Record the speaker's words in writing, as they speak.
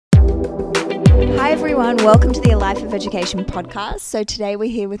Hi everyone, welcome to the A Life of Education podcast. So today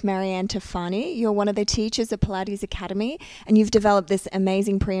we're here with Marianne Tafani. You're one of the teachers at Pilates Academy and you've developed this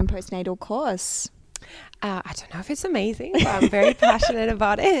amazing pre and postnatal course. I don't know if it's amazing, but I'm very passionate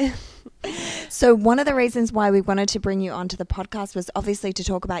about it. So one of the reasons why we wanted to bring you onto the podcast was obviously to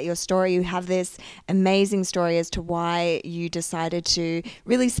talk about your story. You have this amazing story as to why you decided to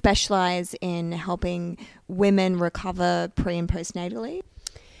really specialize in helping women recover pre and postnatally.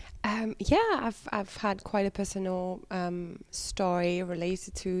 I've had quite a personal story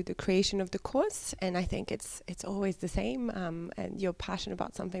related to the creation of the course, and I think it's always the same. And you're passionate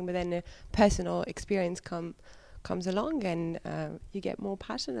about something, but then a personal experience comes along, and you get more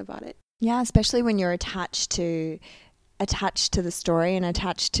passionate about it. Yeah, especially when you're attached to the story and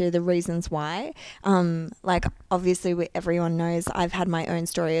attached to the reasons why. Like obviously everyone knows I've had my own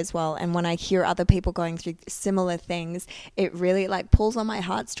story as well, and when I hear other people going through similar things, it really like pulls on my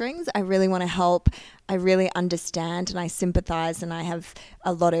heartstrings. I really want to help. I really understand and I sympathize, and I have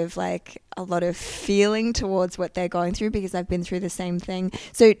a lot of feeling towards what they're going through because I've been through the same thing.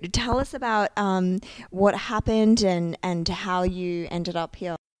 So tell us about what happened and how you ended up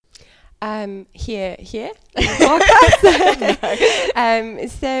here. Here.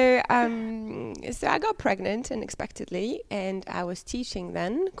 So I got pregnant unexpectedly, and I was teaching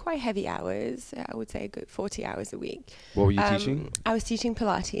then quite heavy hours. I would say a good 40 hours a week. What were you teaching? I was teaching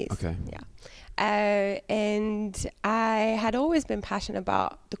Pilates. Okay. Yeah. And I had always been passionate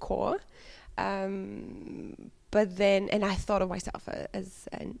about the core. But then, and I thought of myself as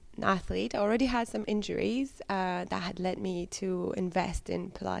an athlete. I already had some injuries that had led me to invest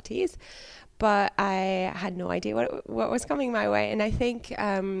in Pilates, but I had no idea what was coming my way. And I think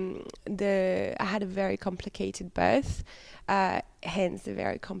I had a very complicated birth, hence a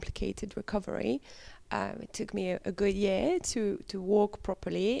very complicated recovery. It took me a good year to walk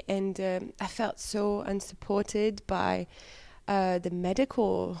properly, and I felt so unsupported by the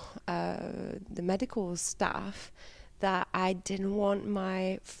medical staff that I didn't want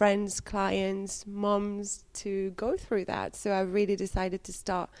my friends, clients, moms to go through that. So I really decided to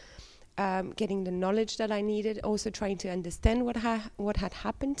start getting the knowledge that I needed, also trying to understand what had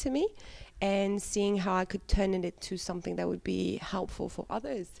happened to me, and seeing how I could turn it into something that would be helpful for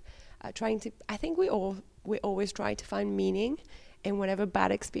others. I think we always try to find meaning in whatever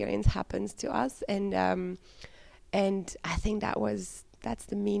bad experience happens to us, and I think that's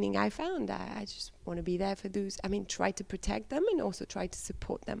the meaning I found. I just want to be there for those. I mean, try to protect them and also try to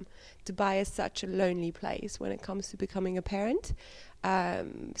support them. Dubai is such a lonely place when it comes to becoming a parent.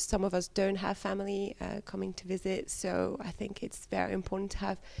 Some of us don't have family coming to visit, so I think it's very important to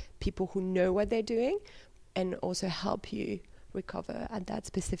have people who know what they're doing and also help you recover at that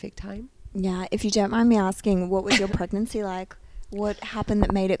specific time. Yeah, if you don't mind me asking, what was your pregnancy like? What happened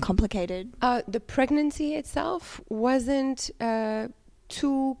that made it complicated? The pregnancy itself wasn't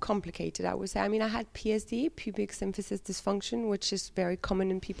too complicated, I would say. I mean, I had PSD, pubic symphysis dysfunction, which is very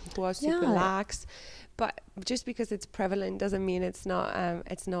common in people who are super lax. But just because it's prevalent doesn't mean it's not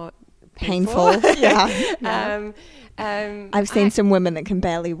painful. Yeah. I've seen some women that can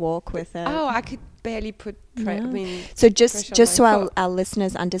barely walk with it. Oh, I could barely put so just so our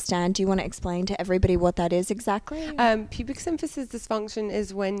listeners understand, do you want to explain to everybody what that is exactly? Pubic symphysis dysfunction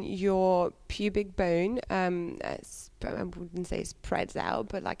is when your pubic bone I wouldn't say spreads out,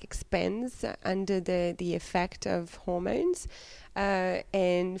 but like expands under the effect of hormones,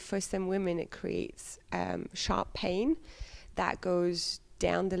 and for some women it creates sharp pain that goes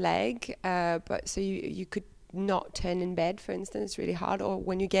down the leg, but so you could not turn in bed, for instance. It's really hard. Or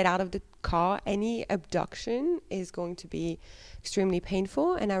when you get out of the car, any abduction is going to be extremely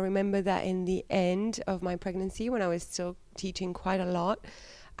painful. And I remember that in the end of my pregnancy, when I was still teaching quite a lot,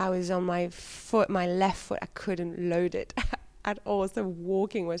 I was on my left foot, I couldn't load it at all, so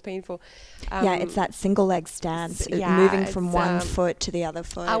walking was painful. It's that single leg stance, moving from one foot to the other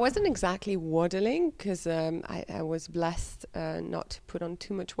foot. I wasn't exactly waddling because I was blessed not to put on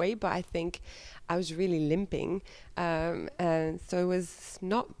too much weight, but I think I was really limping, and so it was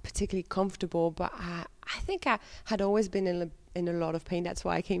not particularly comfortable, but I think I had always been in a lot of pain. That's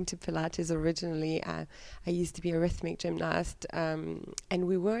why I came to Pilates originally. I used to be a rhythmic gymnast, and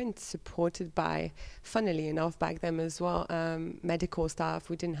we weren't supported by, funnily enough, back then as well, medical staff.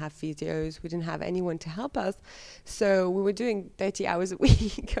 We didn't have physios. We didn't have anyone to help us. So we were doing 30 hours a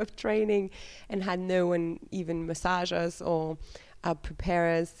week of training and had no one even massage us or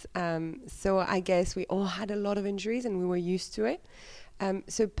prepare us. So I guess we all had a lot of injuries and we were used to it.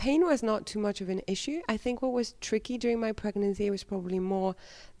 So pain was not too much of an issue. I think what was tricky during my pregnancy was probably more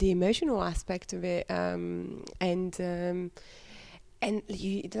the emotional aspect of it. and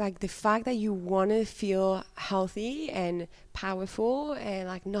you like the fact that you want to feel healthy and powerful and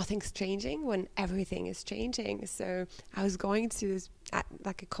like nothing's changing when everything is changing. So I was going to this,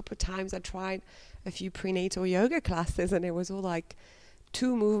 like a couple of times I tried a few prenatal yoga classes, and it was all like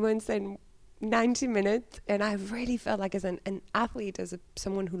 2 movements and 90 minutes, and I really felt like as an athlete, as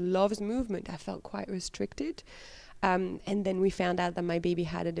someone who loves movement, I felt quite restricted. And then we found out that my baby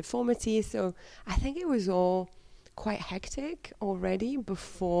had a deformity, so I think it was all quite hectic already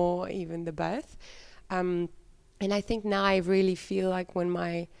before even the birth. And I think now I really feel like when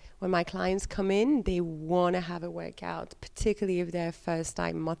my clients come in, they want to have a workout, particularly if they're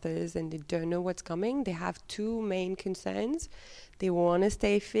first-time mothers and they don't know what's coming. They have 2 main concerns. They want to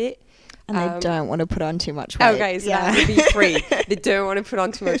stay fit. And they don't want to put on too much weight. Okay, so that would be 3. They don't want to put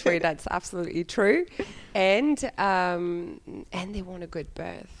on too much weight. That's absolutely true. And they want a good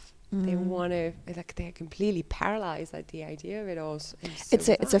birth. They want to, like, they're completely paralyzed at the idea of it all.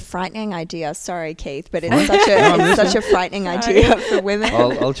 It's a frightening idea. Sorry, Keith, but it's such a frightening idea for women.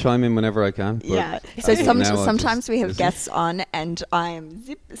 I'll chime in whenever I can. Yeah. So sometimes we have guests on, and I am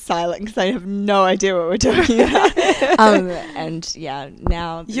silent because I have no idea what we're talking about. And yeah,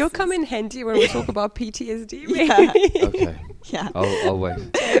 now you'll come in handy when we talk about PTSD. Yeah. Okay. Yeah. I'll wait.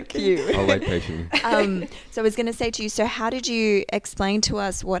 Thank you. I'll wait patiently. So I was going to say to you, so how did you explain to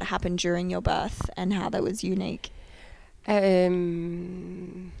us what happened during your birth and how that was unique? Where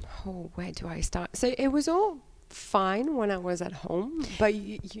do I start? So it was all fine when I was at home, but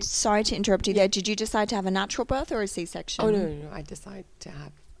you sorry to interrupt you there. Did you decide to have a natural birth or a C-section? Oh, no. I decided to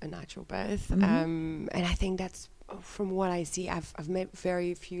have a natural birth. And I think that's, from what I see, I've met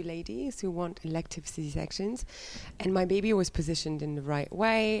very few ladies who want elective C-sections, and my baby was positioned in the right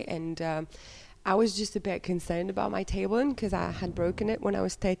way, and I was just a bit concerned about my tailbone because I had broken it when I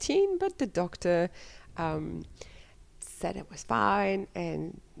was 13, but the doctor said it was fine,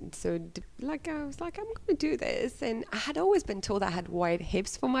 and so I was like, I'm going to do this, and I had always been told I had wide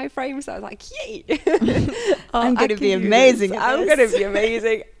hips for my frame, so I was like, yay! I'm going to be amazing. I'm going to be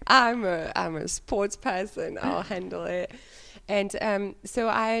amazing. I'm a sports person. I'll handle it. And so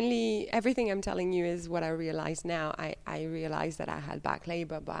everything I'm telling you is what I realize now. I realized that I had back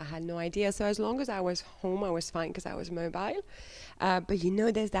labor, but I had no idea. So as long as I was home, I was fine because I was mobile. But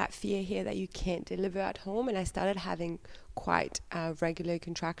there's that fear here that you can't deliver at home. And I started having quite regular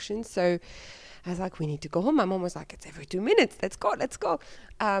contractions. So I was like, we need to go home. My mom was like, it's every 2 minutes. Let's go.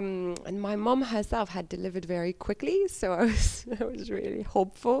 And my mom herself had delivered very quickly. So I was really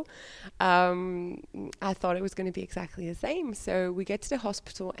hopeful. I thought it was going to be exactly the same. So we get to the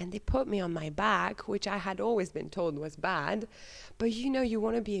hospital and they put me on my back, which I had always been told was bad. But you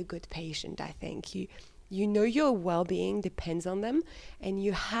want to be a good patient, I think. Your well-being depends on them, and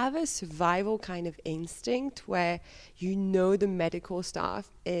you have a survival kind of instinct where the medical staff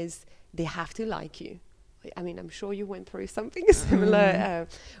they have to like you. I mean, I'm sure you went through something similar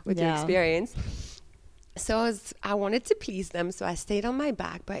with your experience. So I wanted to please them, so I stayed on my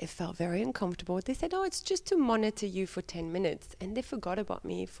back, but it felt very uncomfortable. They said, it's just to monitor you for 10 minutes. And they forgot about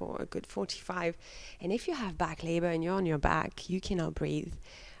me for a good 45. And if you have back labor and you're on your back, you cannot breathe.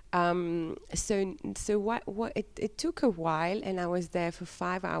 So what it took a while, and I was there for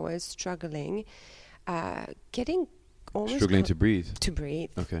 5 hours struggling, getting almost struggling to breathe.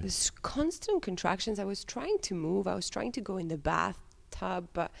 Okay. There's constant contractions. I was trying to move. I was trying to go in the bathtub,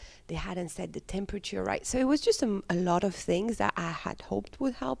 but they hadn't set the temperature right. So it was just a lot of things that I had hoped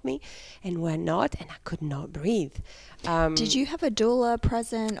would help me and were not, and I could not breathe. Did you have a doula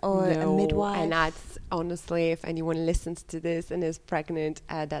present or a midwife? And that's honestly, if anyone listens to this and is pregnant,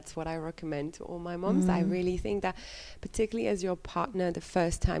 that's what I recommend to all my moms. I really think that, particularly as your partner the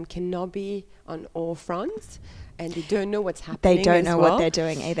first time cannot be on all fronts, and they don't know what's happening. They don't know what they're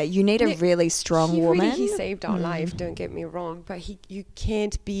doing either. You need a really strong woman. He saved our life, don't get me wrong, but you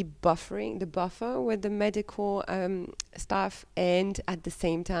can't be buffering the buffer with the medical staff and at the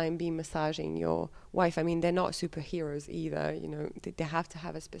same time be massaging your wife. I mean, they're not superheroes either. They have to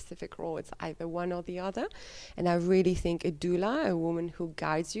have a specific role. It's either one or the other. And I really think a doula, a woman who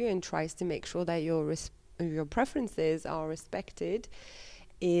guides you and tries to make sure that your preferences are respected,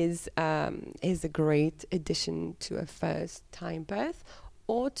 is a great addition to a first-time birth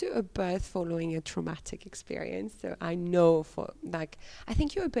or to a birth following a traumatic experience. So I know I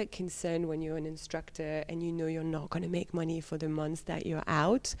think you're a bit concerned when you're an instructor and you're not going to make money for the months that you're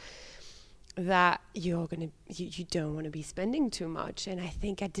out, that you don't want to be spending too much. And I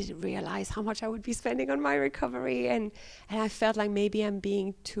think I didn't realize how much I would be spending on my recovery, and I felt like maybe I'm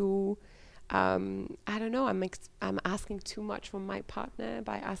being too I don't know, I'm asking too much from my partner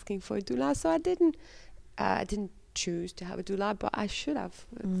by asking for a doula. So I didn't choose to have a doula, but I should have,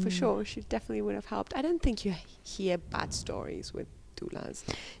 for sure. She definitely would have helped. I don't think you hear bad stories with doulas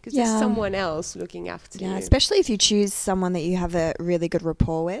because there's someone else looking after you. Especially if you choose someone that you have a really good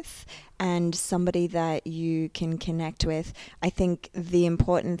rapport with and somebody that you can connect with. I think the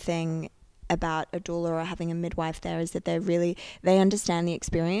important thing about a doula or having a midwife there is that they understand the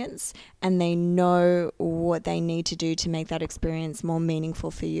experience and they know what they need to do to make that experience more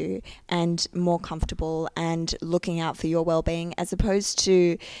meaningful for you and more comfortable and looking out for your well-being, as opposed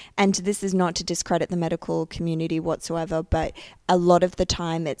to, and this is not to discredit the medical community whatsoever, but a lot of the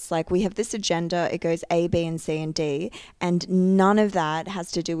time it's like we have this agenda, it goes A, B, and C, and D, and none of that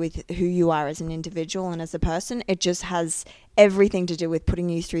has to do with who you are as an individual and as a person. It just has everything to do with putting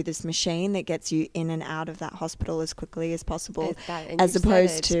you through this machine that gets you in and out of that hospital as quickly as possible, as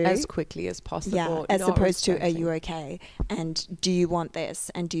opposed to as quickly as possible. As opposed to, are you okay? And do you want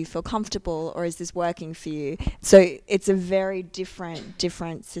this? And do you feel comfortable? Or is this working for you? So it's a very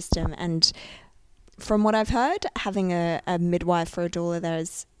different system. And from what I've heard, having a midwife or a doula there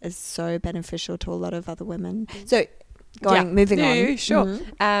is so beneficial to a lot of other women. So moving on. Sure.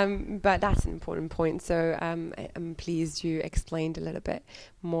 Mm-hmm. But that's an important point. So I'm pleased you explained a little bit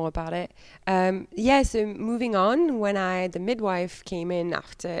more about it. So moving on, when the midwife came in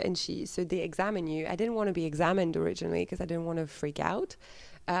after, and they examine you. I didn't want to be examined originally because I didn't want to freak out.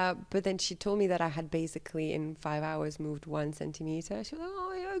 But then she told me that I had basically in 5 hours moved 1 centimeter. She was like,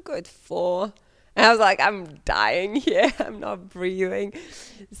 oh, you're good 4. And I was like, I'm dying here. I'm not breathing.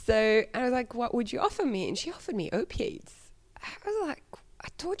 So I was like, what would you offer me? And she offered me opiates. I was like, I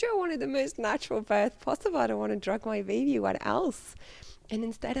told you I wanted the most natural birth possible. I don't want to drug my baby. What else? And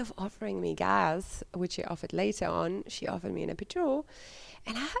instead of offering me gas, which she offered later on, she offered me an epidural.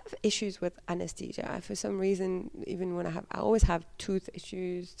 And I have issues with anesthesia. For some reason, even when I always have tooth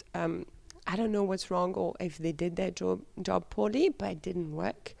issues. I don't know what's wrong or if they did their job poorly, but it didn't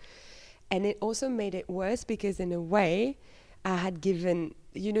work. And it also made it worse because in a way I had given,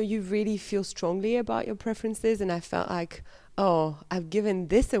 you really feel strongly about your preferences. And I felt like, oh, I've given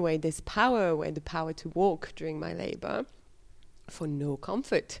this away, this power away, the power to walk during my labor for no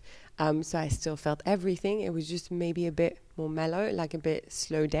comfort. So I still felt everything. It was just maybe a bit more mellow, like a bit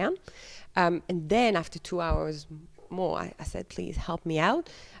slowed down. And then after 2 hours more, I said, please help me out.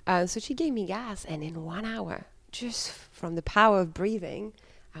 So she gave me gas. And in 1 hour, just from the power of breathing,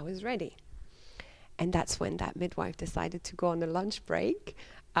 I was ready. And that's when that midwife decided to go on a lunch break.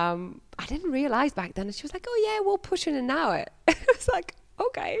 I didn't realize back then. And she was like, oh, yeah, we'll push in an hour. I was like,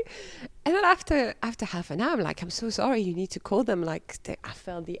 okay. And then after half an hour, I'm like, I'm so sorry. You need to call them. Like, I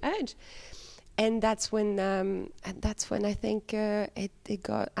felt the urge. And that's when I think it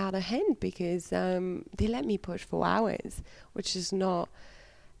got out of hand because they let me push for hours, which is not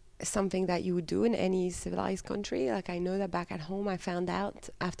something that you would do in any civilized country. Like I know that back at home I found out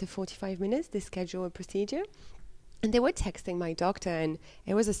after 45 minutes they schedule a procedure, and they were texting my doctor, and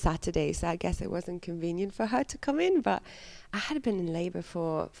it was a Saturday, so I guess it wasn't convenient for her to come in, but I had been in labor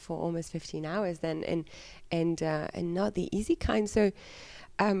for almost 15 hours then, and not the easy kind. So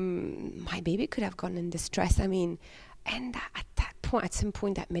my baby could have gone in distress. I mean, and at some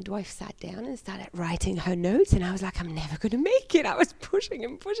point that midwife sat down and started writing her notes, and I was like, I'm never going to make it. I was pushing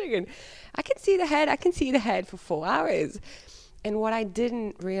and I can see the head for 4 hours. And what I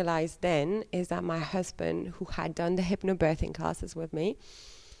didn't realize then is that my husband, who had done the hypnobirthing classes with me,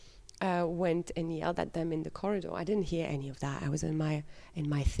 went and yelled at them in the corridor. I didn't hear any of that. I was in my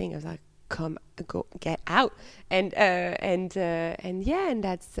thing. I was like, go get out. And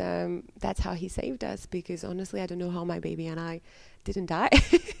that's how he saved us, because honestly I don't know how my baby and I didn't die.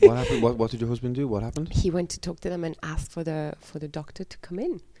 What happened? What did your husband do? What happened? He went to talk to them and asked for the doctor to come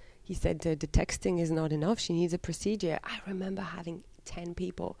in. He said the texting is not enough. She needs a procedure. I remember having 10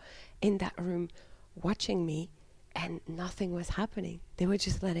 people in that room watching me, and nothing was happening. They were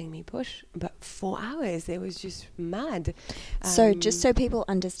just letting me push. But 4 hours, it was just mad. So just so people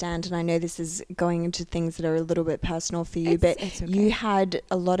understand, and I know this is going into things that are a little bit personal for you, but it's okay. You had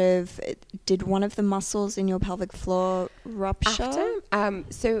a lot of, did one of the muscles in your pelvic floor rupture? After?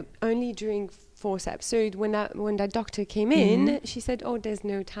 So only during forceps. So when that doctor came in, she said, oh, there's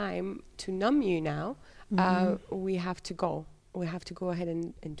no time to numb you now. We have to go. We have to go ahead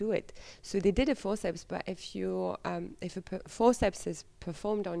and do it. So they did a forceps, but if a forceps is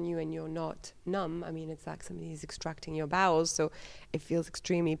performed on you and you're not numb, I mean, it's like somebody is extracting your bowels, so it feels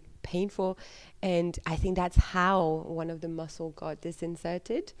extremely painful. And I think that's how one of the muscle got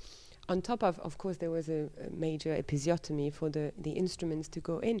disinserted. On top of course, there was a major episiotomy for the instruments to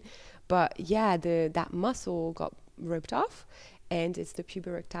go in. But yeah, that muscle got ripped off. and it's the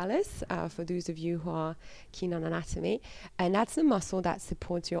puberectalis, for those of you who are keen on anatomy. And that's the muscle that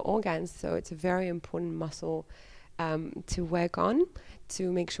supports your organs. So it's a very important muscle to work on,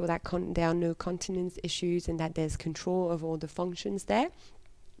 to make sure that there are no continence issues and that there's control of all the functions there.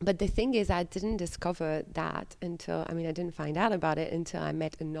 But the thing is, I didn't discover that until, I didn't find out about it until I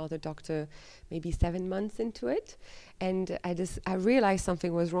met another doctor maybe 7 months into it. And I realized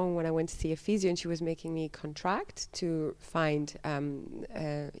something was wrong when I went to see a physio, and she was making me contract to find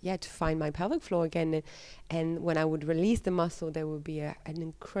my pelvic floor again. And when I would release the muscle, there would be an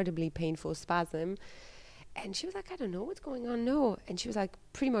incredibly painful spasm. And she was like, I don't know what's going on, no. And she was like,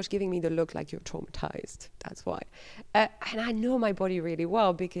 pretty much giving me the look like, you're traumatized. That's why. And I know my body really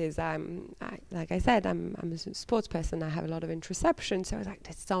well because like I said, I'm a sports person. I have a lot of interoception. So I was like,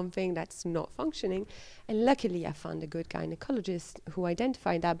 there's something that's not functioning. And luckily I found a good gynecologist who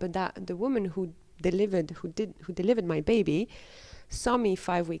identified that. But the woman who delivered my baby saw me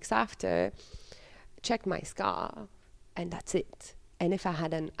 5 weeks after, checked my scar, and that's it. And if I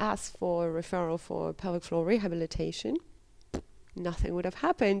hadn't asked for a referral for pelvic floor rehabilitation, nothing would have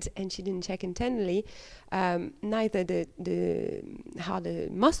happened. And she didn't check internally, neither how the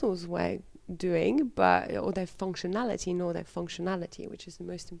muscles were doing, or their functionality, nor their functionality, which is the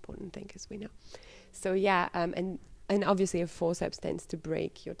most important thing, as we know. So and obviously a forceps tends to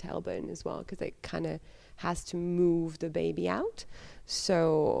break your tailbone as well, because it kind of has to move the baby out.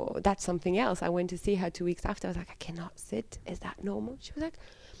 So that's something else. I went to see her 2 weeks after. I was like, I cannot sit. Is that normal? She was like,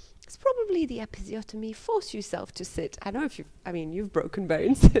 it's probably the episiotomy. Force yourself to sit. I don't know if you've broken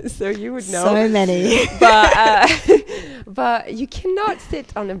bones, so you would know. So many. But you cannot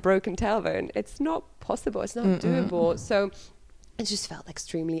sit on a broken tailbone. It's not possible. It's not doable. So I just felt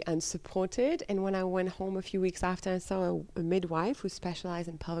extremely unsupported. And when I went home a few weeks after, I saw a midwife who specialized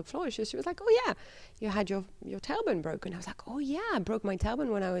in pelvic floor issues. She was like, oh yeah, you had your tailbone broken. I was like, oh yeah, I broke my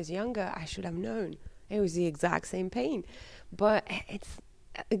tailbone when I was younger. I should have known. It was the exact same pain. But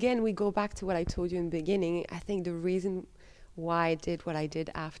again, we go back to what I told you in the beginning. I think the reason why I did what I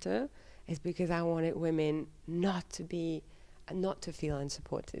did after is because I wanted women not to feel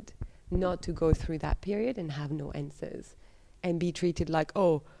unsupported, not to go through that period and have no answers, and be treated like,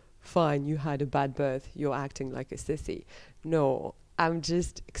 oh, fine, you had a bad birth, you're acting like a sissy. No, I'm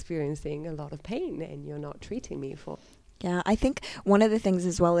just experiencing a lot of pain and you're not treating me for. Yeah, I think one of the things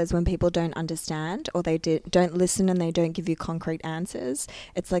as well is when people don't understand, or they don't listen and they don't give you concrete answers.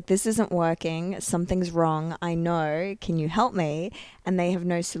 It's like, this isn't working, something's wrong, I know, can you help me? And they have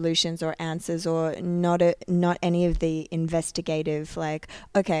no solutions or answers, or not any of the investigative, like,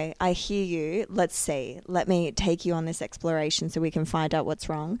 okay, I hear you, let's see, let me take you on this exploration so we can find out what's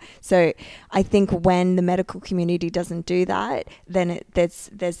wrong. So I think when the medical community doesn't do that, then there's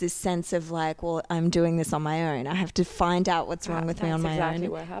this sense of like, well, I'm doing this on my own. I have to find out what's wrong with me on my exactly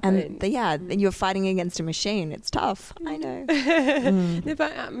own. What happened. And you're fighting against a machine. It's tough. I know. No,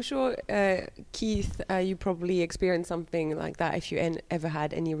 but I'm sure, Keith, you probably experienced something like that if you ever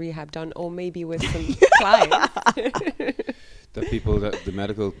had any rehab done, or maybe with some clients. That the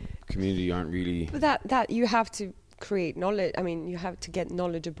medical community aren't really. But that you have to create knowledge. You have to get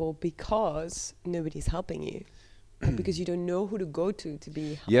knowledgeable because nobody's helping you, because you don't know who to go to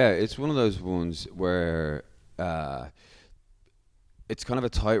be helped. Yeah, it's one of those ones where it's kind of a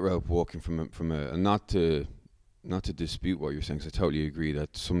tightrope walking from a not to dispute what you're saying, because I totally agree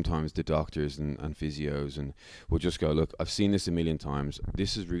that sometimes the doctors and physios and will just go, look, I've seen this a million times,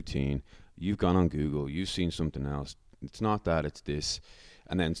 this is routine, you've gone on Google, you've seen something else, it's not that, it's this,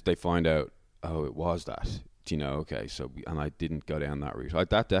 and then they find out, oh, it was that, do you know, okay, so and I didn't go down that route.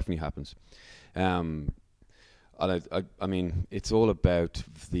 That definitely happens. I mean, it's all about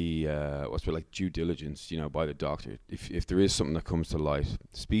the what's it like, due diligence, by the doctor. If there is something that comes to light,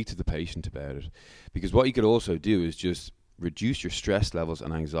 speak to the patient about it, because what you could also do is just reduce your stress levels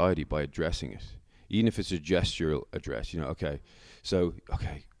and anxiety by addressing it, even if it's a gestural address.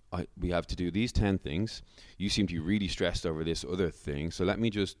 We have to do these 10 things. You seem to be really stressed over this other thing, so let me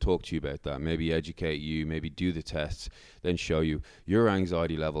just talk to you about that, maybe educate you, maybe do the tests, then show you your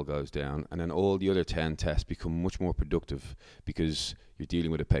anxiety level goes down, and then all the other 10 tests become much more productive because you're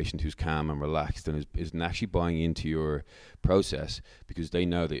dealing with a patient who's calm and relaxed and is actually buying into your process, because they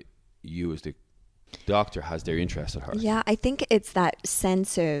know that you as the doctor has their interest at heart. Yeah, I think it's that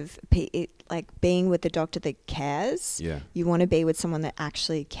sense of being with the doctor that cares. Yeah. You want to be with someone that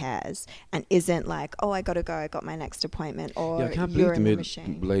actually cares and isn't like, oh, I got to go, I got my next appointment, or I can't you're believe in the the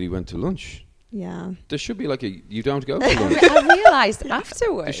machine. lady went to lunch. Yeah. There should be like you don't go for lunch. I realized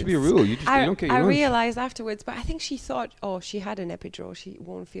afterwards. There should be a rule. You don't get your lunch. I realized afterwards, but I think she thought, oh, she had an epidural. She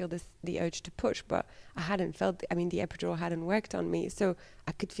won't feel the urge to push, but I hadn't felt, the epidural hadn't worked on me. So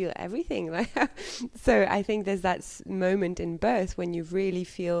I could feel everything. So I think there's that moment in birth when you really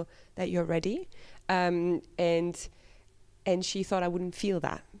feel that you're ready. And she thought I wouldn't feel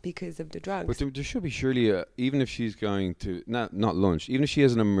that because of the drugs. But there should be surely, even if she's going to, not lunch, even if she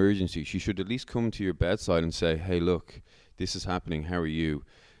has an emergency, she should at least come to your bedside and say, hey, look, this is happening. How are you?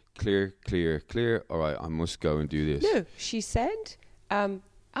 Clear, clear, clear. All right, I must go and do this. No, she said,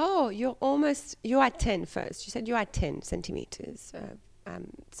 oh, you're at 10 first. She said you're at 10 centimeters.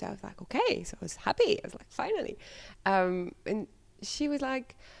 So I was like, okay. So I was happy. I was like, finally. And she was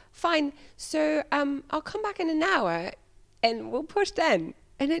like, fine. So I'll come back in an hour and we'll push then.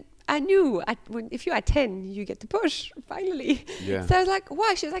 And I knew if you're at 10, you get to push, finally. Yeah. So I was like,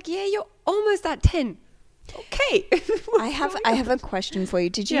 why? She was like, yeah, you're almost at 10. Okay. I have a question for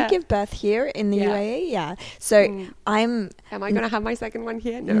you. Did you give birth here in the UAE? Yeah. So Am I going to have my second one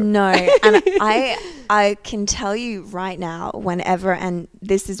here? No. No. And I can tell you right now, whenever, and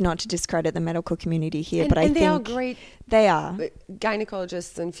this is not to discredit the medical community here, but I think they are great. They are.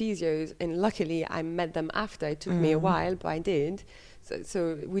 Gynecologists and physios, and luckily I met them after. It took me a while, but I did.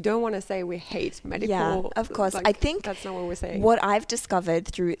 So we don't want to say we hate medical. Yeah, of course. I think that's not what we're saying. What I've discovered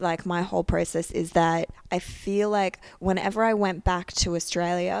through like my whole process is that I feel like whenever I went back to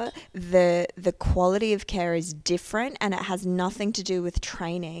Australia, the quality of care is different, and it has nothing to do with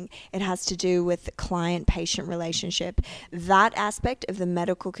training. It has to do with client-patient relationship. That aspect of the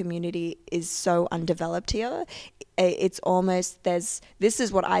medical community is so undeveloped here. It's almost, this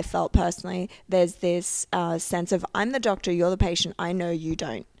is what I felt personally, there's this sense of, I'm the doctor, you're the patient, I know you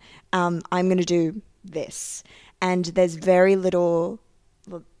don't. I'm going to do this. And there's very little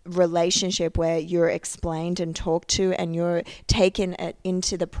relationship where you're explained and talked to and you're taken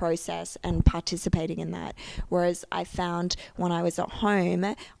into the process and participating in that. Whereas I found when I was at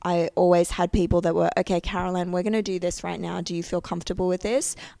home, I always had people that were, okay, Caroline, we're going to do this right now. Do you feel comfortable with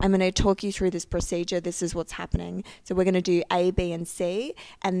this? I'm going to talk you through this procedure. This is what's happening. So we're going to do A, B, and C,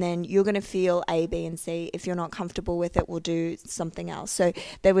 and then you're going to feel A, B, and C. If you're not comfortable with it, we'll do something else. So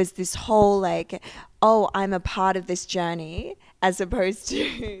there was this whole like, oh, I'm a part of this journey, as opposed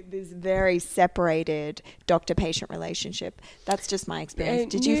to this very separated doctor-patient relationship. That's just my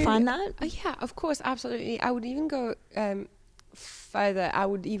experience. Did you find that? Yeah, of course, absolutely. I would even go further. I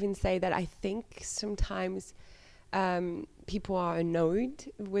would even say that I think sometimes people are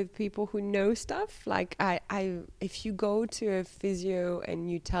annoyed with people who know stuff. Like if you go to a physio and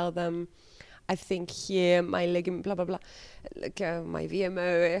you tell them, I think here my ligament, blah, blah, blah, like my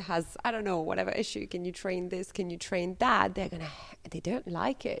VMO has, I don't know, whatever issue. Can you train this? Can you train that? They don't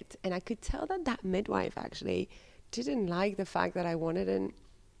like it. And I could tell that midwife actually didn't like the fact that I wanted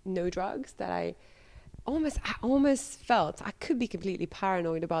no drugs, that I almost felt, I could be completely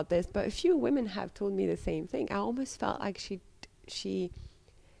paranoid about this, but a few women have told me the same thing. I almost felt like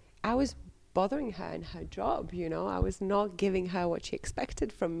I was bothering her in her job, I was not giving her what she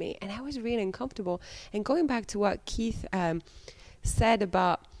expected from me, and I was really uncomfortable. And going back to what Keith said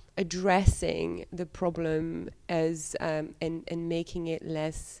about addressing the problem as and making it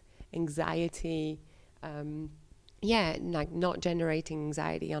less anxiety, like not generating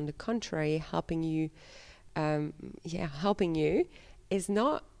anxiety, on the contrary, helping you is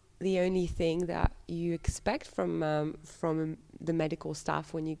not the only thing that you expect from the medical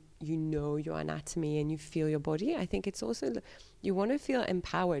staff when you know your anatomy and you feel your body. I think it's also, you want to feel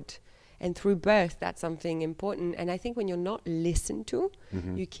empowered. And through birth, that's something important. And I think when you're not listened to,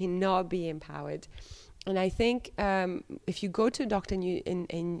 you cannot be empowered. And I think if you go to a doctor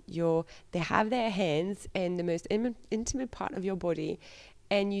and they have their hands in the most intimate part of your body,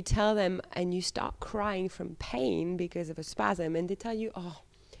 and you tell them and you start crying from pain because of a spasm, and they tell you, oh,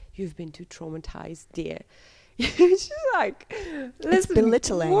 you've been too traumatized, dear. It's just like, it's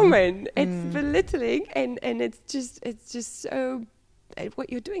belittling, woman. It's belittling, and it's just so. What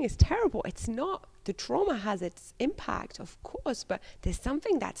you're doing is terrible. It's not. The trauma has its impact, of course, but there's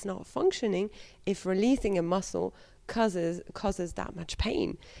something that's not functioning if releasing a muscle causes that much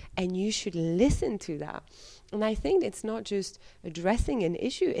pain, and you should listen to that. And I think it's not just addressing an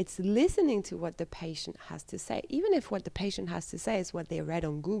issue, it's listening to what the patient has to say. Even if what the patient has to say is what they read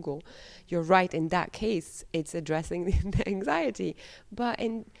on Google, you're right, in that case, it's addressing the anxiety. But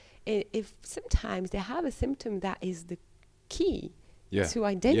if sometimes they have a symptom that is the key to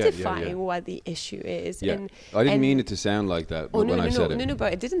identifying what the issue is. Yeah. I didn't mean it to sound like that when I said it. No,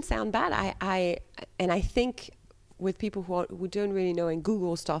 but it didn't sound bad. I think with people who don't really know and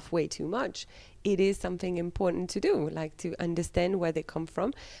Google stuff way too much, it is something important to do, like to understand where they come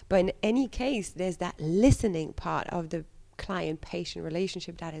from. But in any case, there's that listening part of the client-patient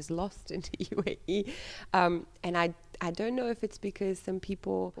relationship that is lost in the UAE. And I don't know if it's because some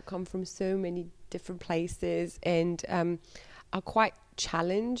people come from so many different places and are quite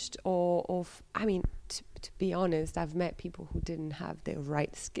challenged or I mean, to be honest, I've met people who didn't have the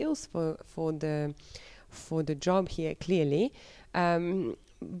right skills for the job here, clearly.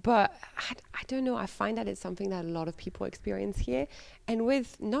 But I don't know, I find that it's something that a lot of people experience here. And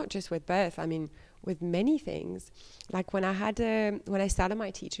with, not just with birth, I mean, with many things. Like when I started my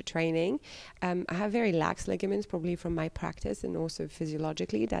teacher training, I have very lax ligaments, probably from my practice and also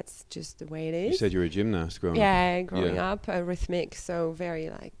physiologically. That's just the way it is. You said you were a gymnast growing up. Growing up, rhythmic, so very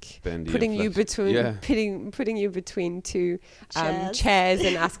like bendy, putting you between two chairs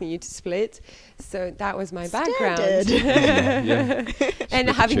and asking you to split. So that was my background. And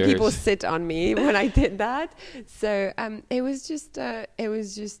having people sit on me when I did that. So it was just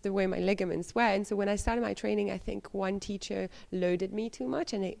the way my ligaments were. And so when I started my training, I think one teacher loaded me too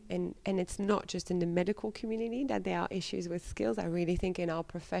much, and it's not just in the medical community that there are issues with skills. I really think in our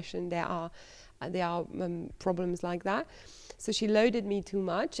profession there are problems like that. So she loaded me too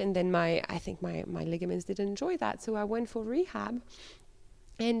much, and then I think my ligaments didn't enjoy that. So I went for rehab,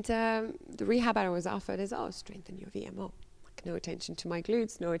 and the rehab I was offered is, strengthen your VMO. No attention to my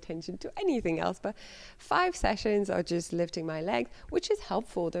glutes, no attention to anything else, but 5 sessions are just lifting my legs, which is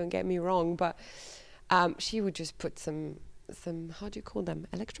helpful, don't get me wrong, but she would just put some how do you call them,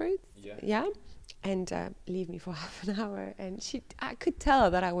 electrodes? Yeah. And leave me for half an hour, and I could tell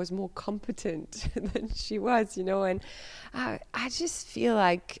that I was more competent than she was, and I just feel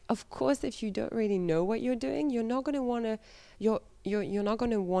like, of course, if you don't really know what you're doing, you're not going to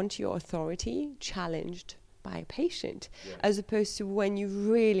want your authority challenged by a patient, as opposed to when you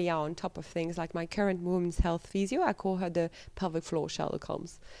really are on top of things. Like my current women's health physio, I call her the pelvic floor Sherlock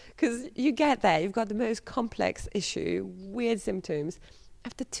Holmes, because you get there, you've got the most complex issue, weird symptoms.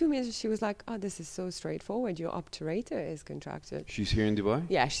 After 2 minutes, she was like, this is so straightforward. Your obturator is contracted. She's here in Dubai?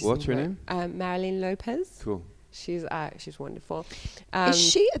 Yeah. What's her name? Marianne Lopez. Cool. She's wonderful. Is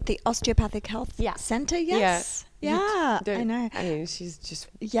she at the Osteopathic Health Center? Yes. Yeah, I know. I mean, she's just,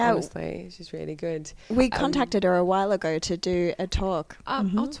 honestly, she's really good. We contacted her a while ago to do a talk.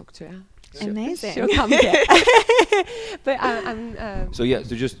 I'll talk to her. Amazing. She'll come here. But so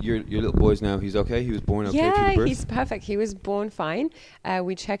just your little boy's now, he's okay? He was born okay through the birth? He's perfect. He was born fine.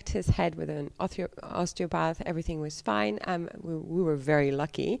 We checked his head with an osteopath. Everything was fine. We were very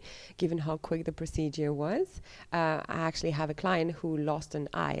lucky, given how quick the procedure was. I actually have a client who lost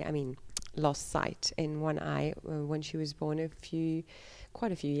sight in one eye when she was born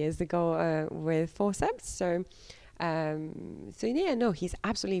quite a few years ago with forceps. So he's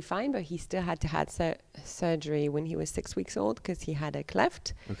absolutely fine, but he still had to have surgery when he was 6 weeks old because he had a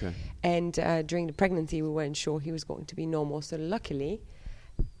cleft. Okay. And during the pregnancy, we weren't sure he was going to be normal. So luckily,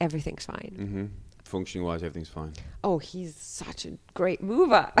 everything's fine. Mm-hmm. Functioning-wise, everything's fine. Oh, he's such a great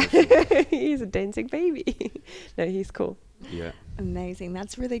mover. He's a dancing baby. No, he's cool. Yeah. Amazing.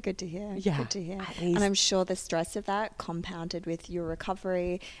 That's really good to hear. Yeah. Good to hear. And I'm sure the stress of that compounded with your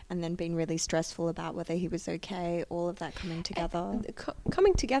recovery and then being really stressful about whether he was okay, all of that coming together.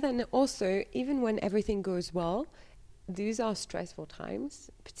 Coming together, and also even when everything goes well, these are stressful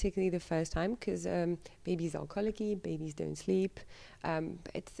times, particularly the first time, because babies are colicky, babies don't sleep.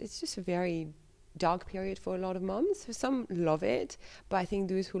 It's just a very dark period for a lot of moms. Some love it, but I think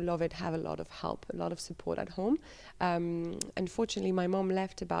those who love it have a lot of help, a lot of support at home. Unfortunately, my mom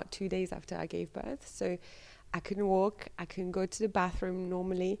left about 2 days after I gave birth, so I couldn't walk, I couldn't go to the bathroom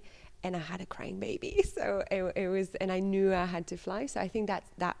normally, and I had a crying baby. So it was, and I knew I had to fly. So I think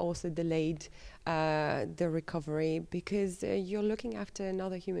that also delayed the recovery, because you're looking after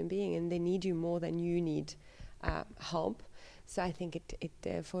another human being and they need you more than you need help. So I think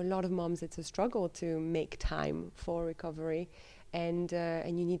it for a lot of moms, it's a struggle to make time for recovery, and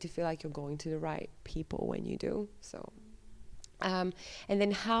you need to feel like you're going to the right people when you do. So, and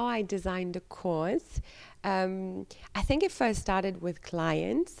then how I designed the course, I think it first started with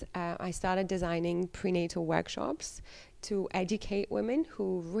clients. I started designing prenatal workshops to educate women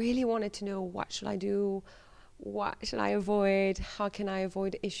who really wanted to know, what should I do? What should I avoid? How can I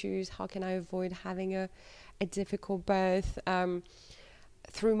avoid issues? How can I avoid having a difficult birth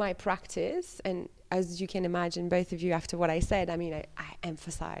through my practice? And as you can imagine, both of you, after what I said, I mean, I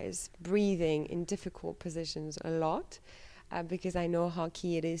emphasize breathing in difficult positions a lot, because I know how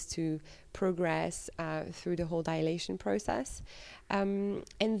key it is to progress through the whole dilation process. And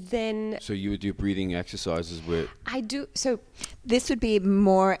then... So you would do breathing exercises with... I do. So this would be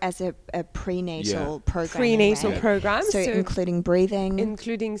more as a prenatal program. Prenatal program. So including breathing.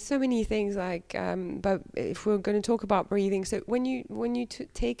 Including so many things like, but if we're going to talk about breathing, so when you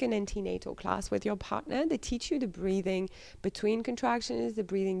take an antenatal class with your partner, they teach you the breathing between contractions, the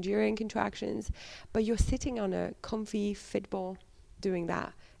breathing during contractions, but you're sitting on a comfy fit ball doing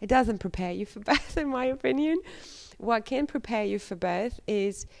that. It doesn't prepare you for birth, in my opinion. What can prepare you for birth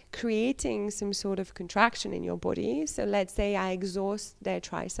is creating some sort of contraction in your body. So let's say I exhaust their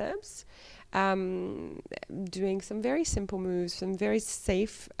triceps, doing some very simple moves, some very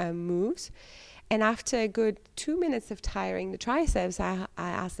safe moves. And after a good 2 minutes of tiring the triceps, I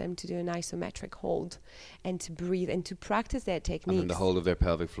ask them to do an isometric hold and to breathe and to practice their techniques. And then the hold of their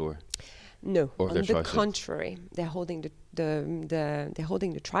pelvic floor. No, or on the contrary, they're holding the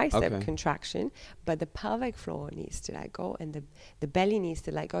tricep contraction, but the pelvic floor needs to let go and the belly needs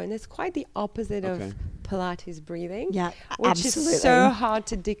to let go, and it's quite the opposite of Pilates breathing. Yeah, which absolutely. Is so hard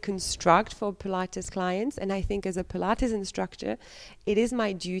to deconstruct for Pilates clients. And I think as a Pilates instructor, it is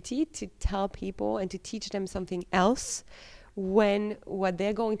my duty to tell people and to teach them something else when what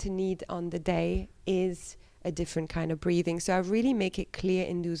they're going to need on the day is a different kind of breathing. So I really make it clear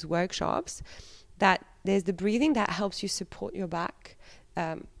in those workshops that there's the breathing that helps you support your back,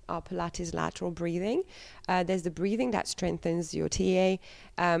 our Pilates lateral breathing. There's the breathing that strengthens your TA,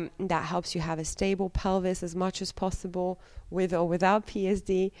 that helps you have a stable pelvis as much as possible with or without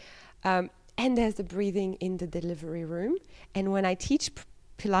PSD. And there's the breathing in the delivery room. And when I teach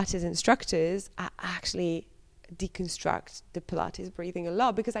Pilates instructors, I actually deconstruct the Pilates breathing a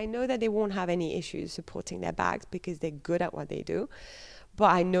lot, because I know that they won't have any issues supporting their backs because they're good at what they do,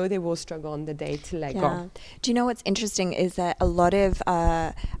 but I know they will struggle on the day to let go. Do you know what's interesting is that a lot of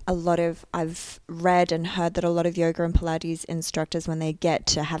I've read and heard that a lot of yoga and Pilates instructors, when they get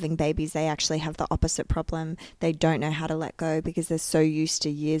to having babies, they actually have the opposite problem. They don't know how to let go because they're so used to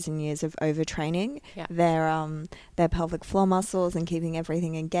years and years of overtraining their pelvic floor muscles and keeping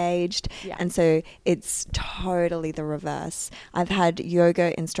everything engaged. And so it's totally the reverse. I've had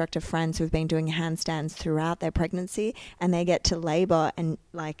yoga instructor friends who've been doing handstands throughout their pregnancy, and they get to labor and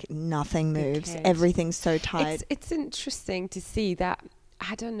like nothing moves. Everything's so tight. It's interesting to see that.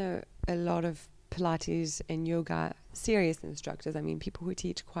 I don't know a lot of Pilates and yoga serious instructors. I mean, people who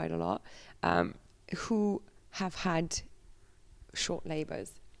teach quite a lot, who have had short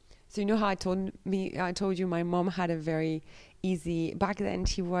labors. So you know how I told you my mom had a very easy, back then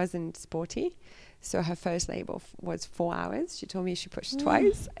she wasn't sporty. So her first labor was 4 hours. She told me she pushed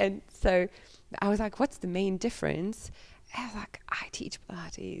twice. And so I was like, what's the main difference? I was like, I teach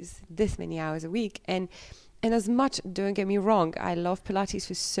Pilates this many hours a week. And as much, don't get me wrong, I love Pilates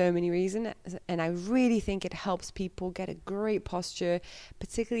for so many reasons. And I really think it helps people get a great posture,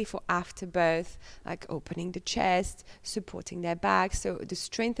 particularly for after birth, like opening the chest, supporting their back. So the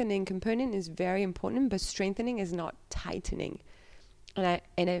strengthening component is very important, but strengthening is not tightening. And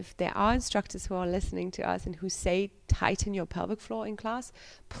if there are instructors who are listening to us and who say tighten your pelvic floor in class,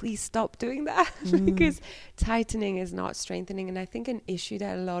 please stop doing that because tightening is not strengthening. And I think an issue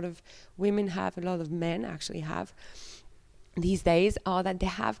that a lot of women have, a lot of men actually have these days, are that they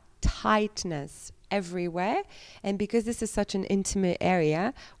have tightness everywhere. And because this is such an intimate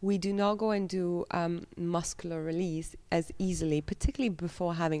area, we do not go and do muscular release as easily, particularly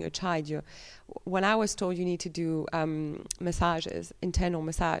before having a child. When I was told you need to do massages, internal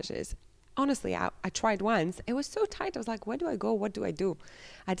massages, honestly, I tried once. It was so tight. I was like, where do I go? What do I do?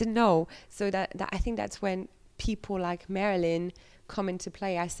 I didn't know. So that I think that's when people like Marianne come into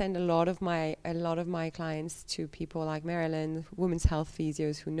play. I send a lot of my clients to people like Marianne, women's health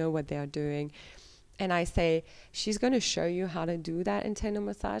physios who know what they are doing. And I say, she's going to show you how to do that internal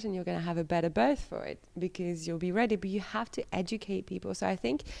massage, and you're going to have a better birth for it because you'll be ready. But you have to educate people. So I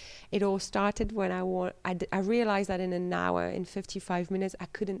think it all started when I realized that in an hour, in 55 minutes, I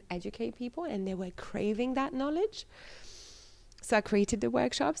couldn't educate people, and they were craving that knowledge. So I created the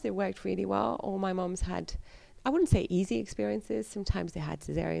workshops. They worked really well. All my moms had, I wouldn't say easy experiences. Sometimes they had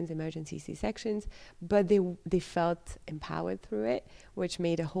cesareans, emergency C-sections, but they felt empowered through it, which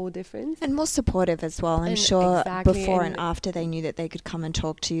made a whole difference. And more supportive as well. I'm sure before and after they knew that they could come and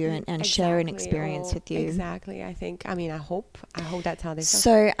talk to you and share an experience with you. Exactly. I hope that's how they felt.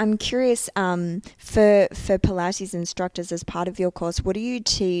 So I'm curious, for Pilates instructors, as part of your course, what do you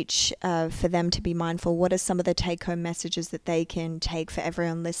teach for them to be mindful? What are some of the take-home messages that they can take for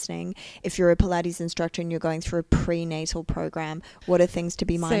everyone listening? If you're a Pilates instructor and you're going through a prenatal program, what are things to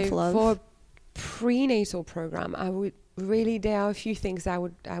be mindful of? For prenatal program, I would really, there are a few things I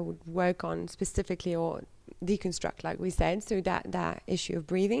would work on specifically, or deconstruct, like we said. So that issue of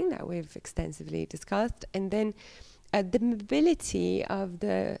breathing that we've extensively discussed, and then the mobility of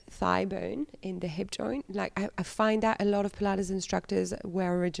the thigh bone in the hip joint. Like I find that a lot of Pilates instructors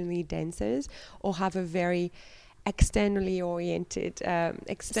were originally dancers or have a very externally oriented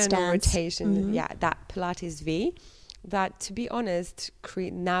external rotation. Yeah, that Pilates V. That, to be honest,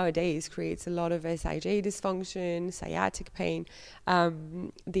 nowadays creates a lot of SIJ dysfunction, sciatic pain.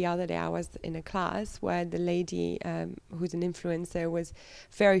 The other day I was in a class where the lady who's an influencer was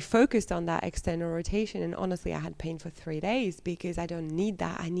very focused on that external rotation, and honestly I had pain for 3 days because I don't need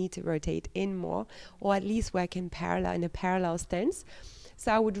that. I need to rotate in more, or at least work in a parallel stance.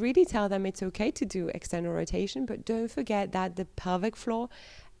 So I would really tell them it's okay to do external rotation, but don't forget that the pelvic floor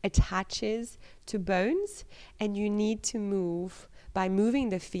attaches to bones, and you need to move. By moving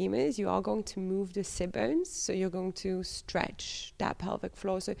the femurs, you are going to move the sit bones, so you're going to stretch that pelvic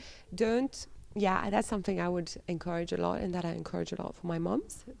floor. So that's something I would encourage a lot, and that I encourage a lot for my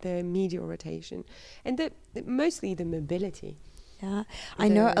moms, the medial rotation, and mostly the mobility. Yeah, I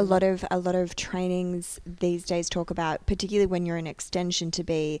know a lot of trainings these days talk about, particularly when you're in extension, to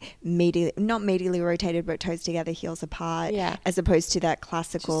be not medially rotated, but toes together, heels apart, as opposed to that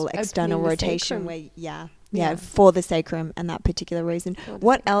classical just external rotation where, for the sacrum and that particular reason.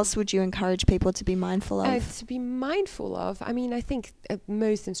 What else would you encourage people to be mindful of? To be mindful of, I mean, I think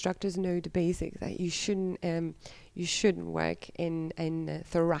most instructors know the basics, that you shouldn't work in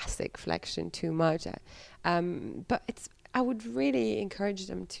thoracic flexion too much, but I would really encourage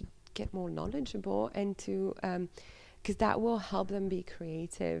them to get more knowledgeable, and to because that will help them be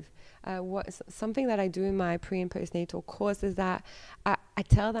creative. Something that I do in my pre and postnatal course is that I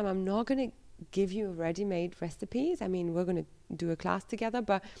tell them I'm not going to give you ready-made recipes. I mean, we're going to do a class together,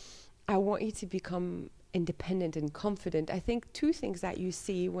 but I want you to become independent and confident. I think two things that you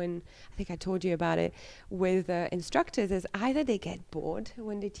see when, I think I told you about it, with instructors, is either they get bored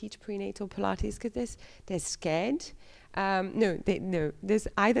when they teach prenatal Pilates because they're scared. There's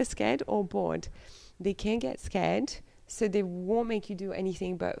either scared or bored. They can get scared, so they won't make you do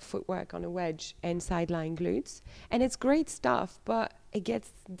anything but footwork on a wedge and sideline glutes. And it's great stuff, but it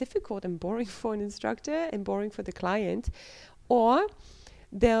gets difficult and boring for an instructor and boring for the client. Or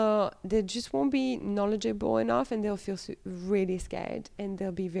they just won't be knowledgeable enough, and they'll feel really scared, and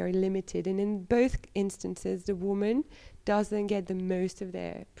they'll be very limited. And in both instances, the woman doesn't get the most of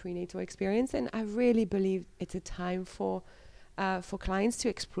their prenatal experience. And I really believe it's a time for clients to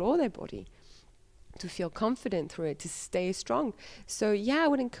explore their body, to feel confident through it, to stay strong. So I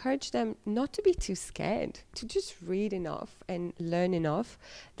would encourage them not to be too scared, to just read enough and learn enough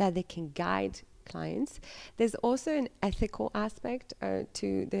that they can guide clients. There's also an ethical aspect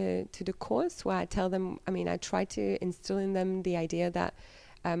to the course, where I tell them, I try to instill in them the idea that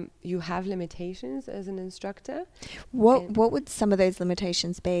you have limitations as an instructor. What would some of those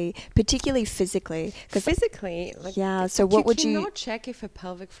limitations be, particularly physically? Physically, so what would you... You cannot check if a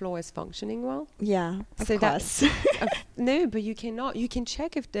pelvic floor is functioning well. Yeah, of course. No, but you cannot. You can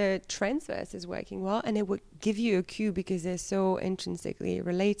check if the transverse is working well, and it would give you a cue, because they're so intrinsically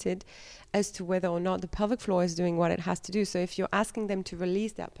related, as to whether or not the pelvic floor is doing what it has to do. So if you're asking them to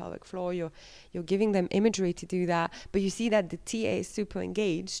release that pelvic floor, you're giving them imagery to do that, but you see that the TA is super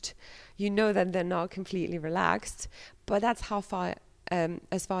engaged, you know that they're not completely relaxed. But that's how far,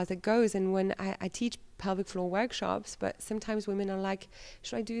 as far as it goes. And when I teach pelvic floor workshops, but sometimes women are like,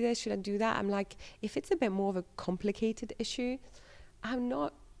 should I do this? Should I do that? I'm like, if it's a bit more of a complicated issue, I'm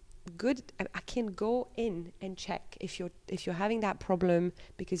not good. I can go in and check if you're having that problem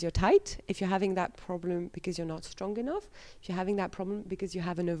because you're tight, if you're having that problem because you're not strong enough, if you're having that problem because you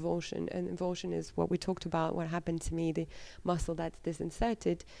have an avulsion. And avulsion is what we talked about, what happened to me, the muscle that's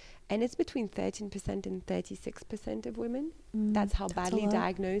disinserted, and it's between 13% and 36% of women. That's how badly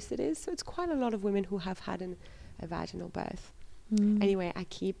diagnosed it is. So it's quite a lot of women who have had a vaginal birth. Anyway, I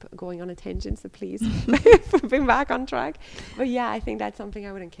keep going on a tangent, so please bring back on track. But I think that's something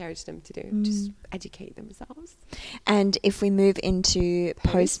I would encourage them to do. Just educate themselves. And if we move into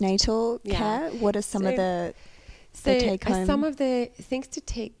postnatal care, what are some of the take home? Some of the things to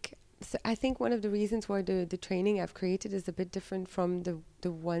take. So I think one of the reasons why the training I've created is a bit different from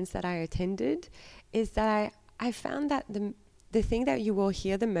the ones that I attended is that I found that the thing that you will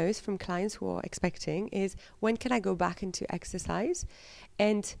hear the most from clients who are expecting is, when can I go back into exercise?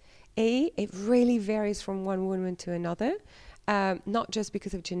 And it really varies from one woman to another, not just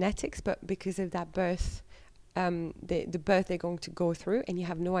because of genetics, but because of that birth, the birth they're going to go through, and you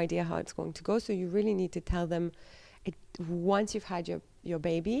have no idea how it's going to go. So you really need to tell them, once you've had your your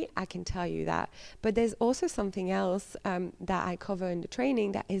baby, I can tell you that. But there's also something else that I cover in the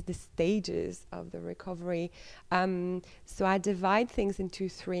training, that is the stages of the recovery. So I divide things into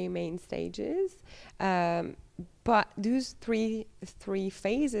 3 main stages. But those three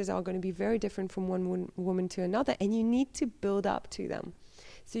phases are going to be very different from one woman to another, and you need to build up to them.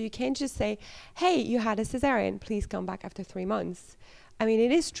 So you can't just say, hey, you had a cesarean, please come back after 3 months. I mean,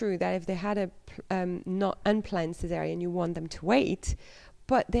 it is true that if they had a not unplanned cesarean, you want them to wait.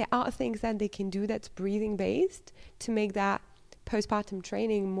 But there are things that they can do that's breathing based to make that postpartum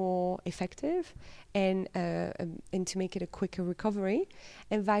training more effective and to make it a quicker recovery,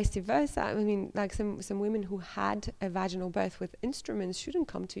 and vice versa. I mean, like some women who had a vaginal birth with instruments shouldn't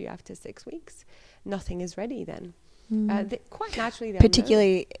come to you after 6 weeks. Nothing is ready then. Quite naturally,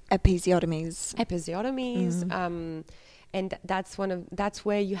 particularly episiotomies. And that's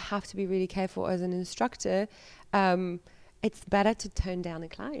where you have to be really careful as an instructor. It's better to turn down a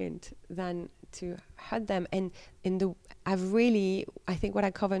client than to hurt them. And I think what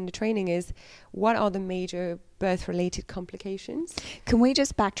I cover in the training is what are the major birth-related complications. Can we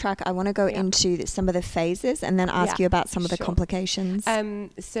just backtrack? I want to go into some of the phases and then ask you about some of the complications.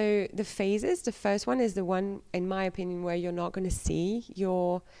 So the phases, the first one is the one, in my opinion, where you're not going to see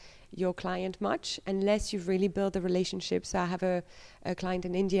your client much unless you've really built a relationship. So I have a client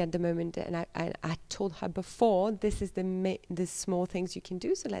in India at the moment, and I told her before, this is the small things you can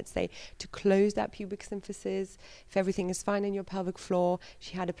do. So let's say to close that pubic symphysis, if everything is fine in your pelvic floor,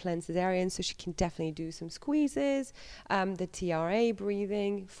 she had a planned cesarean, so she can definitely do some squeezes. The TRA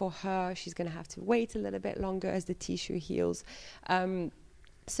breathing for her, she's going to have to wait a little bit longer as the tissue heals.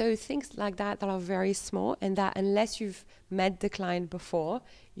 So things like that are very small, and that unless you've met the client before,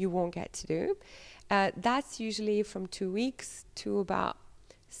 you won't get to do. That's usually from 2 weeks to about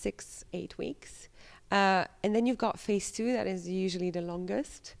 6-8 weeks. And then you've got phase 2, that is usually the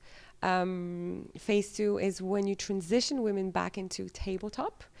longest. Phase 2 is when you transition women back into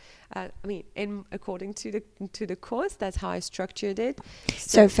tabletop. According to the course, that's how I structured it.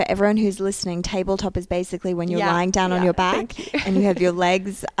 So for everyone who's listening, tabletop is basically when you're lying down on your back and you have your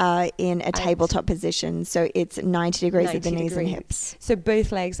legs in a tabletop position. So it's 90 degrees at the knees and hips. So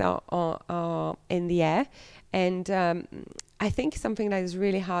both legs are in the air. And I think something that is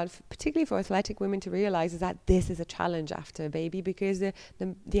really hard, particularly for athletic women, to realize is that this is a challenge after a baby, because the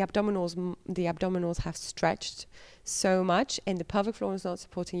abdominals have stretched so much, and the pelvic floor is not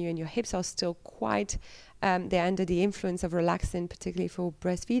supporting you, and your hips are still quite they're under the influence of relaxin, particularly for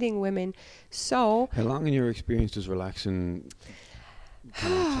breastfeeding women. So how long in your experience does relaxin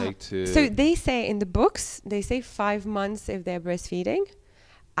take to... So they say in the books, they say 5 months if they're breastfeeding.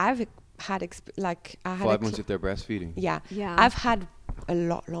 I've had 5 months if they're breastfeeding. Yeah. I've had a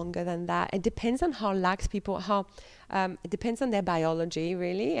lot longer than that. It depends on how lax people, it depends on their biology,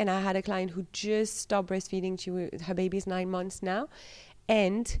 really. And I had a client who just stopped breastfeeding. Her baby's 9 months now,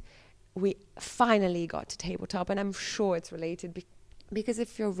 and we finally got to tabletop. And I'm sure it's related because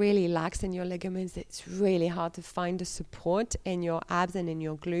if you're really lax in your ligaments, it's really hard to find the support in your abs and in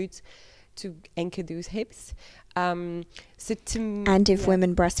your glutes to anchor those hips. And if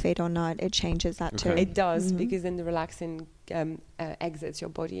women breastfeed or not, it changes that too. It does, because then the relaxin exits your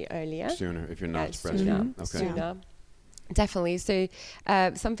body earlier. Sooner, if you're not breastfeeding. Sooner. Definitely. So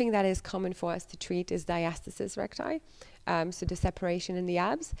something that is common for us to treat is diastasis recti. So the separation in the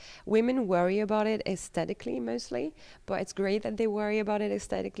abs. Women worry about it aesthetically mostly, but it's great that they worry about it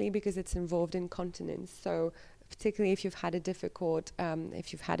aesthetically because it's involved in continence. So particularly if you've had a difficult,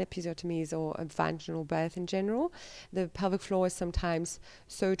 if you've had episiotomies or a vaginal birth in general, the pelvic floor is sometimes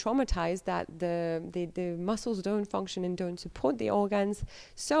so traumatized that the muscles don't function and don't support the organs.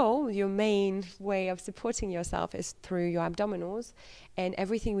 So your main way of supporting yourself is through your abdominals, and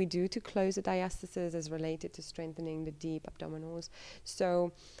everything we do to close the diastasis is related to strengthening the deep abdominals.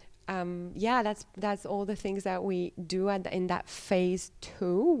 So that's all the things that we do in that phase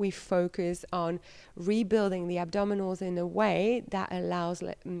 2. We focus on rebuilding the abdominals in a way that allows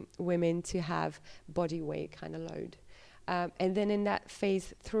women to have body weight kind of load. And then in that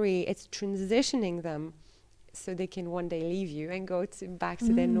phase 3, it's transitioning them so they can one day leave you and go back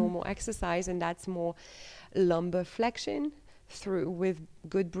to their normal exercise. And that's more lumbar flexion with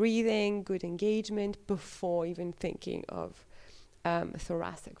good breathing, good engagement before even thinking of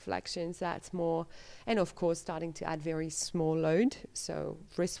thoracic flexions. That's more, and of course starting to add very small load, so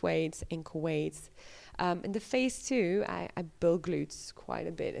wrist weights, ankle weights. In the phase 2, I build glutes quite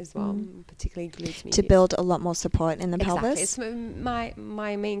a bit as well, particularly glutes medius. To build a lot more support in the pelvis. It's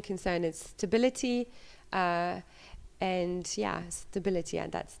my main concern is stability, stability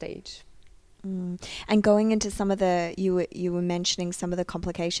at that stage. And going into some of the, you were mentioning some of the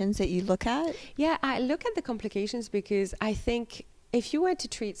complications that you look at. Yeah, I look at the complications because I think if you were to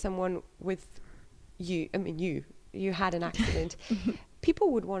treat someone with you had an accident,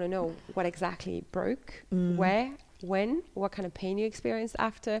 people would want to know what exactly broke, where, when, what kind of pain you experienced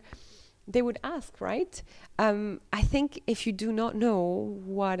after. They would ask, right? I think if you do not know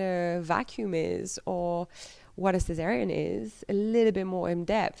what a vacuum is or what a cesarean is, a little bit more in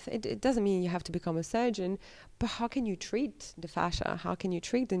depth, it doesn't mean you have to become a surgeon, but how can you treat the fascia? How can you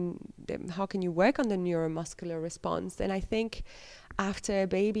treat how can you work on the neuromuscular response? And I think after a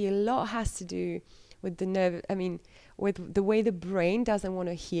baby, a lot has to do with the nerve, with the way the brain doesn't want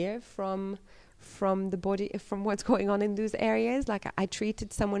to hear from the body, from what's going on in those areas. Like I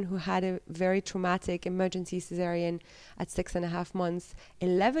treated someone who had a very traumatic emergency cesarean at 6.5 months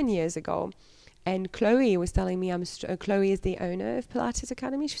 11 years ago, and Chloe was telling me Chloe is the owner of Pilates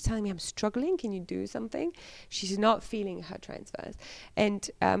Academy. She was telling me, I'm struggling, can you do something? She's not feeling her transfers, and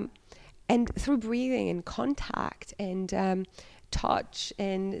through breathing and contact and touch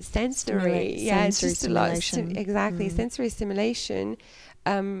and sensory stimulation. Sensory stimulation.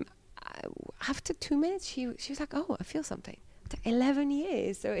 After 2 minutes, she was like, oh, I feel something. After 11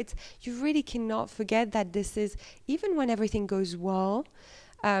 years. So you really cannot forget that this is, even when everything goes well,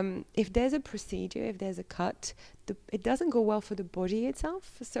 if there's a procedure, if there's a cut, it doesn't go well for the body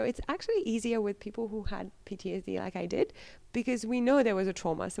itself. So it's actually easier with people who had PTSD like I did, because we know there was a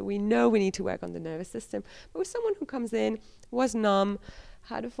trauma. So we know we need to work on the nervous system. But with someone who comes in, was numb,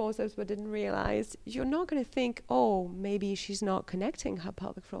 had a forceps but didn't realize, you're not going to think, oh, maybe she's not connecting her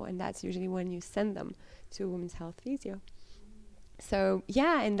pelvic floor. And that's usually when you send them to a women's health physio. So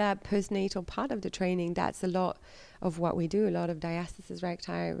yeah, in that postnatal part of the training, that's a lot of what we do, a lot of diastasis,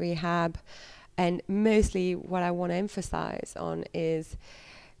 recti, rehab. And mostly what I want to emphasize on is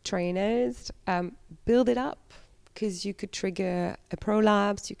trainers, build it up, because you could trigger a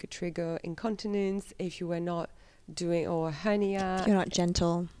prolapse, you could trigger incontinence if you were not doing, or a hernia. If you're not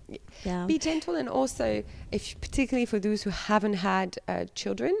gentle. Yeah. Be gentle, and also, particularly for those who haven't had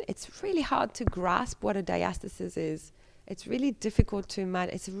children, it's really hard to grasp what a diastasis is. It's really difficult to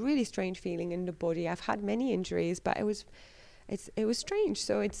imagine. It's a really strange feeling in the body. I've had many injuries, but it was strange.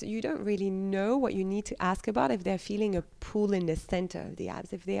 So you don't really know what you need to ask about if they're feeling a pull in the center of the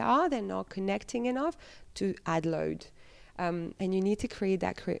abs. If they are, they're not connecting enough to add load. And you need to create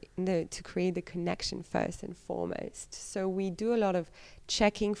the connection first and foremost. So we do a lot of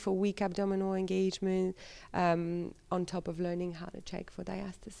checking for weak abdominal engagement, on top of learning how to check for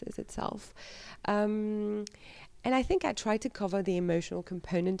diastasis itself. And I think I try to cover the emotional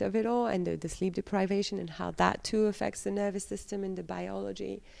component of it all, and the sleep deprivation, and how that too affects the nervous system and the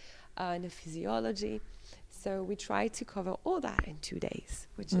biology and the physiology. So we try to cover all that in 2 days,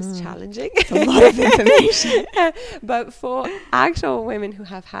 which is challenging. It's a lot of information. But for actual women who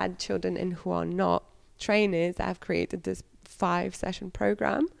have had children and who are not trainers, I've created this 5-session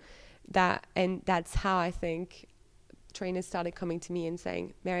program and that's how I think trainers started coming to me and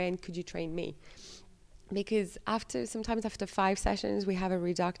saying, Marianne, could you train me? Because sometimes after 5 sessions, we have a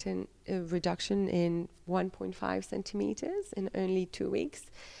reduction in 1.5 centimeters in only 2 weeks.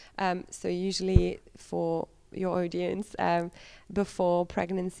 So usually for your audience, before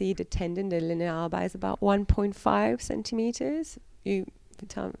pregnancy, the linear alba is about 1.5 centimeters.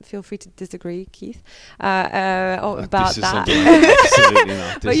 Feel free to disagree, Keith, about that. Absolutely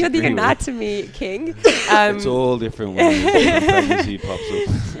not. But you're the anatomy king. It's all different when pregnancy pops up.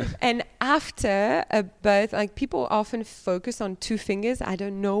 And after a birth, like people often focus on 2 fingers. I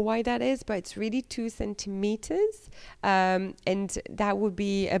don't know why that is, but it's really 2 centimeters. And that would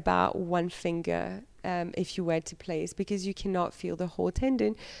be about 1 finger. If you were to place, because you cannot feel the whole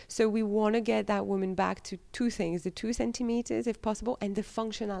tendon. So we want to get that woman back to 2 things, the 2 centimeters if possible, and the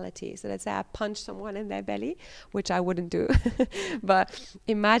functionality. So let's say I punch someone in their belly, which I wouldn't do, but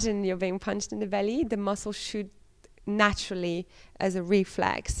imagine you're being punched in the belly. The muscle should naturally, as a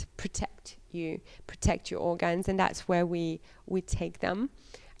reflex, protect your organs, and that's where we take them.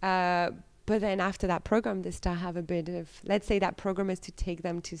 But then after that program, they start have a bit of, let's say that program is to take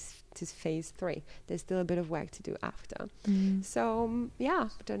them to phase 3. There's still a bit of work to do after. So, yeah,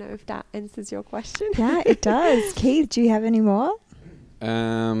 I don't know if that answers your question. Yeah, it does. Keith, do you have any more?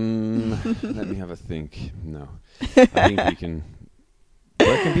 Let me have a think. No. I think we can...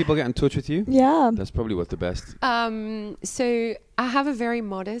 Where can people get in touch with you? Yeah. That's probably what the best... So I have a very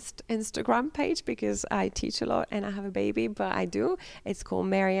modest Instagram page because I teach a lot and I have a baby, but I do. It's called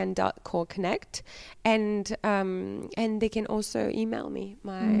Marianne.coreconnect. And they can also email me.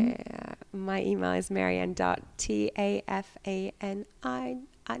 My email is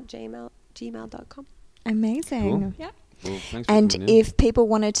marianne.tafani@gmail.com. mariannetafani@gmail.com. Amazing. Cool. Yeah. Well, thanks for And coming in. if people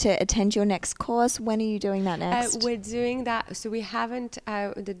wanted to attend your next course, when are you doing that next? We're doing that. So we haven't,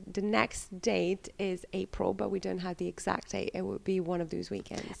 the next date is April, but we don't have the exact date. It will be one of those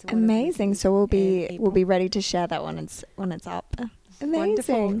weekends. Amazing. So we'll be April. ready to share that when it's up. Amazing.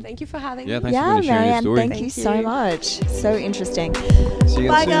 Wonderful. Thank you for having me. Thanks for sharing your Marianne, story. thank you so much. So interesting. See you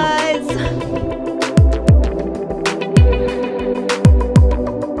Bye, soon. guys.